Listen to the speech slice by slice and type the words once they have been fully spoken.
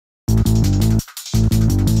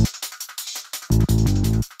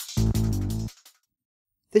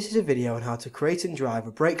This is a video on how to create and drive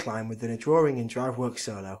a brake line within a drawing in DriveWorks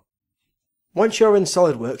Solo. Once you're in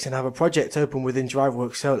SolidWorks and have a project open within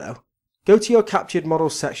DriveWorks Solo, go to your captured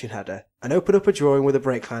models section header and open up a drawing with a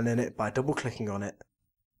brake line in it by double clicking on it.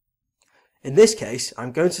 In this case,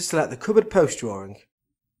 I'm going to select the cupboard post drawing.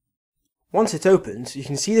 Once it opens, you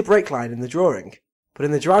can see the brake line in the drawing, but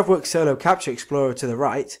in the DriveWorks Solo Capture Explorer to the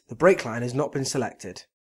right, the brake line has not been selected.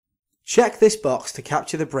 Check this box to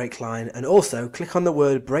capture the brake line and also click on the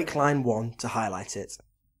word Breakline 1 to highlight it.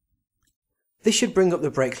 This should bring up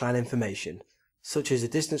the brake line information, such as the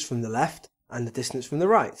distance from the left and the distance from the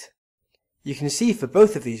right. You can see for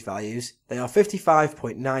both of these values they are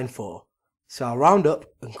 55.94, so I'll round up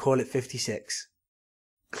and call it 56.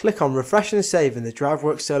 Click on Refresh and Save in the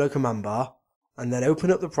DriveWorks Solo command bar and then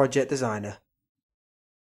open up the Project Designer.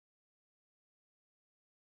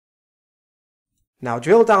 Now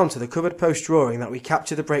drill down to the cupboard post drawing that we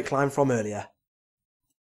captured the brake line from earlier.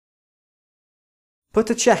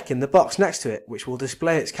 Put a check in the box next to it which will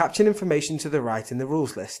display its captured information to the right in the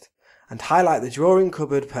rules list, and highlight the drawing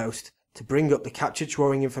cupboard post to bring up the captured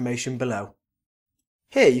drawing information below.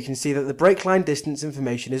 Here you can see that the brake line distance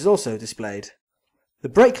information is also displayed. The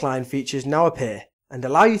brake line features now appear and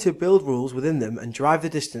allow you to build rules within them and drive the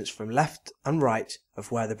distance from left and right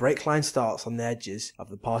of where the brake line starts on the edges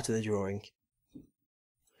of the part of the drawing.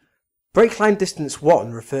 Brake line distance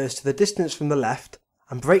 1 refers to the distance from the left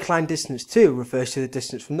and brake line distance 2 refers to the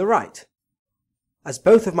distance from the right. As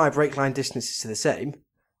both of my brake line distances are the same,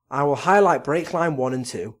 I will highlight brake line 1 and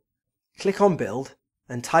 2, click on Build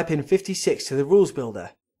and type in 56 to the Rules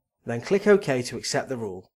Builder, then click OK to accept the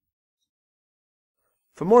rule.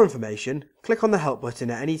 For more information, click on the Help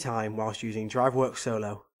button at any time whilst using DriveWorks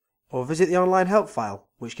Solo, or visit the online help file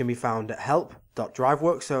which can be found at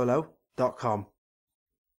help.driveworkssolo.com.